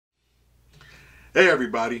Hey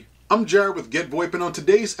everybody, I'm Jared with Get VoIP, and on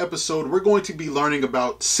today's episode we're going to be learning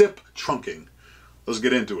about SIP trunking. Let's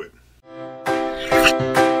get into it.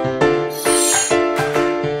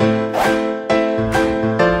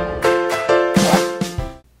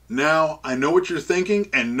 Now, I know what you're thinking,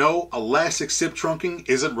 and no, elastic SIP trunking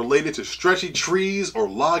isn't related to stretchy trees or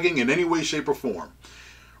logging in any way, shape, or form.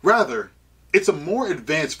 Rather, it's a more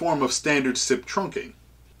advanced form of standard SIP trunking.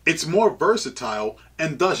 It's more versatile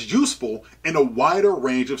and thus useful in a wider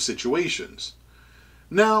range of situations.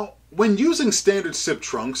 Now, when using standard SIP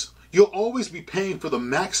trunks, you'll always be paying for the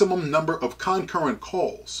maximum number of concurrent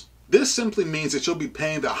calls. This simply means that you'll be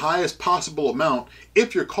paying the highest possible amount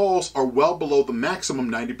if your calls are well below the maximum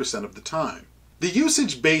 90% of the time. The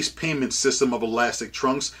usage-based payment system of elastic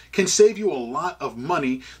trunks can save you a lot of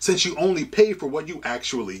money since you only pay for what you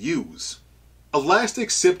actually use. Elastic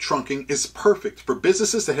SIP trunking is perfect for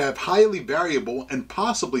businesses that have highly variable and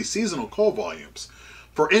possibly seasonal call volumes.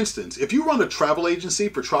 For instance, if you run a travel agency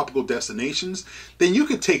for tropical destinations, then you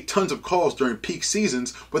could take tons of calls during peak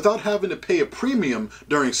seasons without having to pay a premium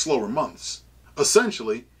during slower months.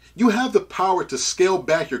 Essentially, you have the power to scale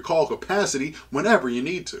back your call capacity whenever you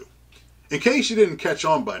need to. In case you didn't catch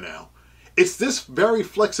on by now, it's this very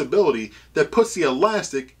flexibility that puts the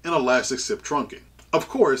elastic in elastic SIP trunking. Of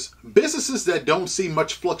course, businesses that don't see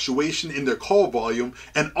much fluctuation in their call volume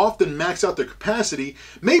and often max out their capacity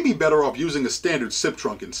may be better off using a standard SIP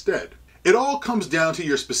trunk instead. It all comes down to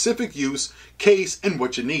your specific use, case, and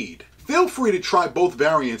what you need. Feel free to try both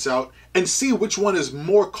variants out and see which one is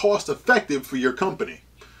more cost effective for your company.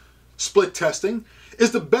 Split testing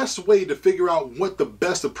is the best way to figure out what the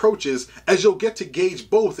best approach is, as you'll get to gauge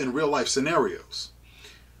both in real life scenarios.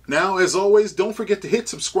 Now, as always, don't forget to hit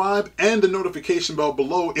subscribe and the notification bell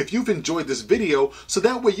below if you've enjoyed this video, so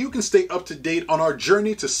that way you can stay up to date on our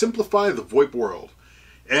journey to simplify the VoIP world.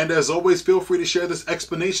 And as always, feel free to share this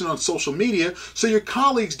explanation on social media so your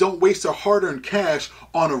colleagues don't waste their hard-earned cash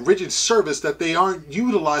on a rigid service that they aren't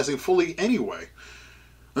utilizing fully anyway.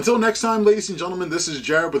 Until next time, ladies and gentlemen, this is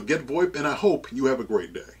Jared with Get VoIP, and I hope you have a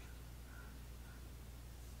great day.